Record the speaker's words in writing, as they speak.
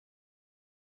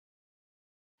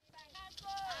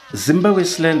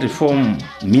Zimbabwe's land reform,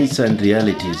 myths and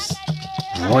realities,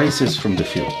 voices from the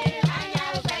field.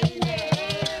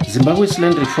 Zimbabwe's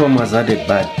land reform has had a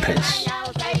bad press.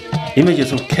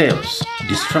 Images of chaos,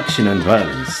 destruction and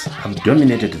violence have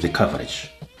dominated the coverage.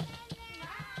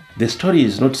 The story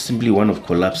is not simply one of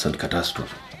collapse and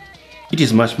catastrophe. It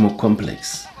is much more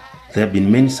complex. There have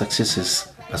been many successes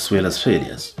as well as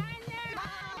failures.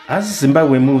 As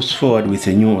Zimbabwe moves forward with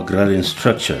a new agrarian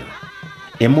structure,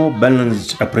 a more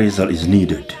balanced appraisal is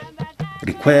needed,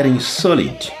 requiring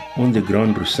solid,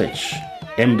 on-the-ground research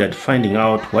aimed at finding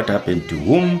out what happened to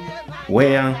whom,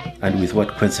 where, and with what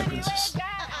consequences.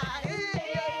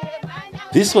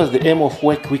 This was the aim of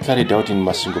work we carried out in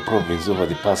Masvingo province over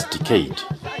the past decade,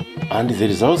 and the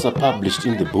results are published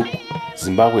in the book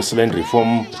Zimbabwe's Land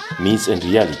Reform, Myths and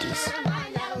Realities.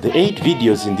 The 8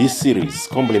 videos in this series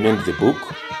complement the book,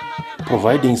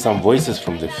 providing some voices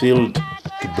from the field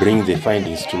to bring the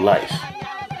findings to life.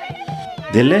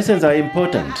 The lessons are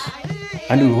important,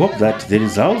 and we hope that the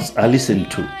results are listened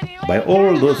to by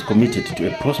all those committed to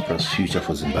a prosperous future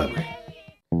for Zimbabwe.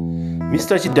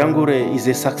 Mr. Chidangure is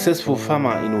a successful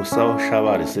farmer in Usao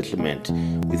Shawari settlement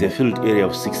with a field area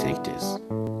of 6 hectares.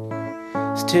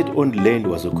 State-owned land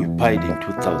was occupied in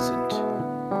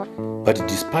 2000, but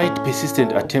despite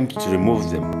persistent attempts to remove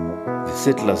them, the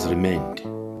settlers remained.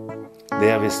 They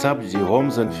have established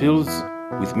homes and fields,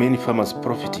 with many farmers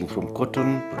profiting from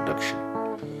cotton production.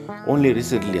 Only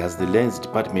recently has the Lands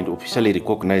Department officially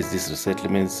recognized these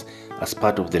resettlements as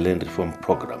part of the land reform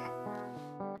program.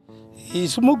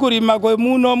 Isumukurima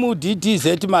kwemuno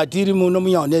mu-DTZ matiri muno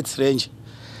muNyaunets range.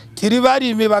 Tiri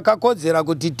varimi vakakodzera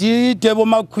kuti tiitevo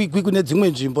makwikwi kune dzimwe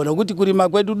nzvimbo nokuti kurima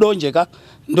kwedu donjeka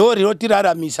ndo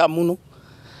rinotiraramisa muno.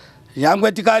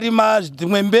 Nyangwe tikarima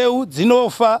dzimwe mbeu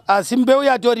dzinofa, asi mbeu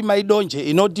yatorima idonje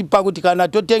inotipa kuti kana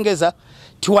totengesa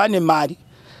tiwane mari.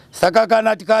 Saka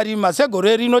kana tikarima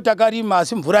segore rino takarima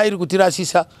asi mvura iri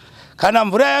kutirasisa. Kana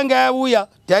mvura yanga yauya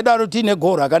taidaro tine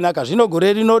gore rakanaka. Zvino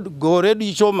gore rino gore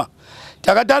dishoma.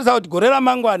 Takatarisa kuti gore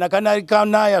ramangwana kana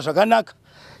rikanaya zvakanaka,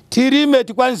 tirime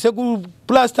tikwanise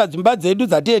kuplasta dzimba dzedu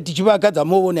dzatete tichivaka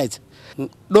dzamuona idzi.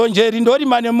 Donje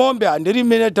rindorima nemombe,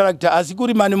 handirimi netractor, asi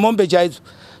kurima nemombe chaidzo.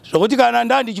 Zvokuti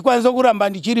kana ndichikwanisa kuramba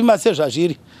ndichirima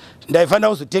sezvazviri, ndaifanira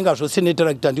kuzotenga zvose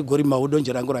netractor ndigorimawo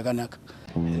donje rangu rakanaka.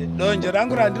 Donje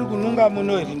rangu randiri kununga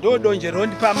muno iri ndo donje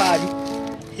rondipa mari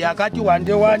yakati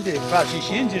wande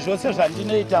pazvizhinji zvose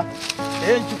zvandinoita.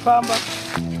 Ndichifamba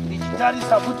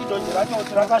ndichitarisa kuti donje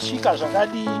racho rakasvika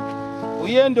zvakadii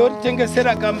uye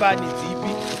ndoritengesera kambani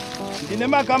dzipi. Ndine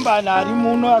makambani ari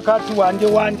muno akati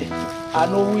wande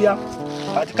anouya,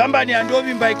 but kambani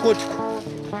yandovimba ikotiko,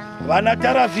 vana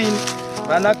Taravini,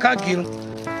 vana Kagil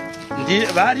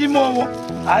varimowo,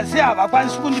 asi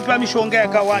havakwanisi kundipa mishonga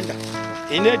yakawanda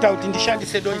inoita kuti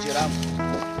ndishandise donje rangu.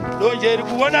 Donje iri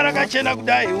kuona rakachena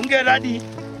kudai unge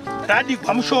radi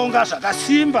kwamushonga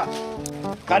zvakasimba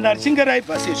kana richinge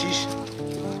raibva sezvizvi.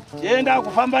 Ndienda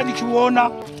kufamba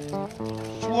ndichiona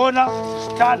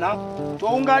tanha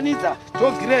tounganidza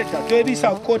togireda toirisa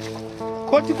kotiko.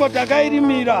 Kotiko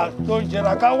takairimira donje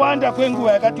rakawanda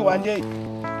kwenguva yakati wandei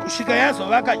kusvika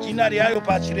yazovaka jinari yayo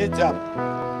pachiredzi apo.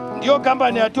 Ndiyo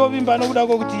kambani yatovimba nokuda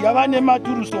kwokuti yava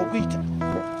nematurusi okuita,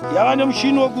 yava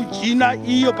nemushini wokujina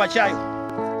iyo pachayo.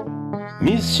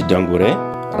 Ms. Chidangure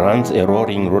runs a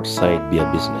roaring roadside beer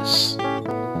business.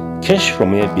 Cash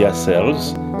from her beer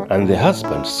sales and the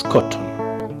husband's cotton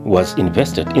was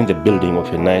invested in the building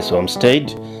of a nice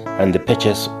homestead and the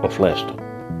purchase of livestock.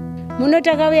 Muno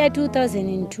takauya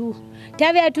 2002.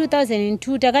 Tavya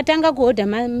 2002 takatanga kuhodha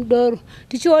madoro.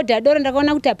 Tichihodha doro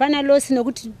ndakaona kuti hapana losi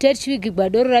nokuti tichivigirwa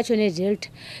doro racho neDelta.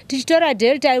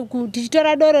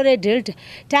 Tichitora doro reDelta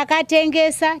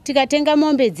takatengesa, tikatenga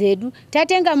mombe dzedu.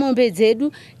 Tatenga mombe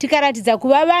dzedu tikaratidza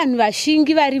kuva vanhu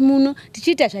vashingi vari muno,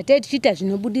 tichiita tichiita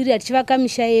zvinobudirira tichivaka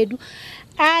misha yedu.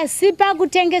 Asi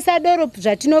pakutengesa doro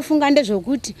zvatinofunga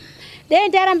ndezvokuti dai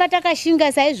taramba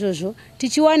takashinga saizvozvo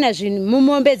tichiwana zvinhu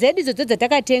mumombe dzedu idzodzo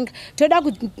dzatakatenga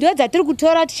ndo dzatiri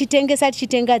kutora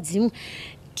tichitenga dzimwe.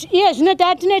 Iye zvino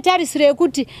tine tarisiro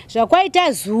yekuti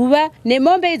zvakwaita zuva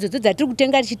nemombe idzodzo dzatiri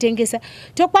kutenga tichitengesa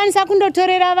tokwanisa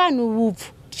kundotorera vanhu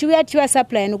upfu tichiuya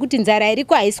tichivasupply nokuti nzara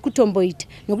iriko haisi kutomboita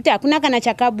nokuti hakuna kana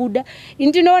chakabuda.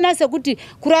 Ndinoona sekuti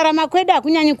kurarama kwedu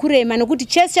hakunyanyi kurema nokuti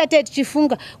chese chatete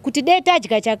tichifunga kuti dai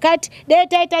tadya chakati, dai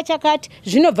taita chakati,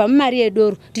 zvinobva mumari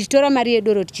yedoro, tichitora mari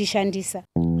yedoro tichishandisa.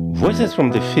 Voices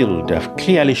from the field have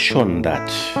clearly shown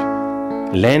that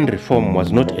land reform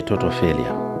was not a total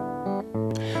failure.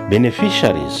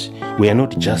 Beneficiaries were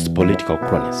not just political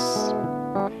cronies.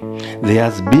 There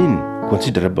has been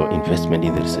considerable investment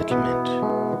in the resettlement.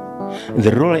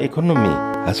 the rural economy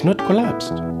has not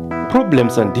collapsed.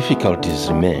 Problems and difficulties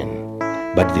remain,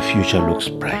 but the future looks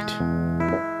bright.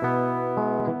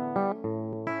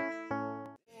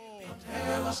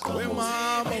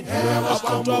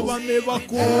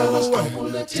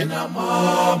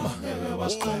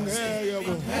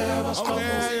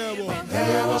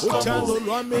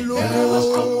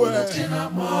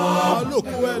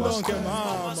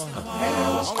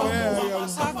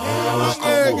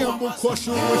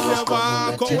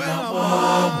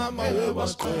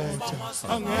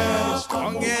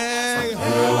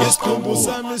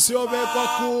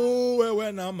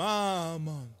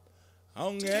 Mama.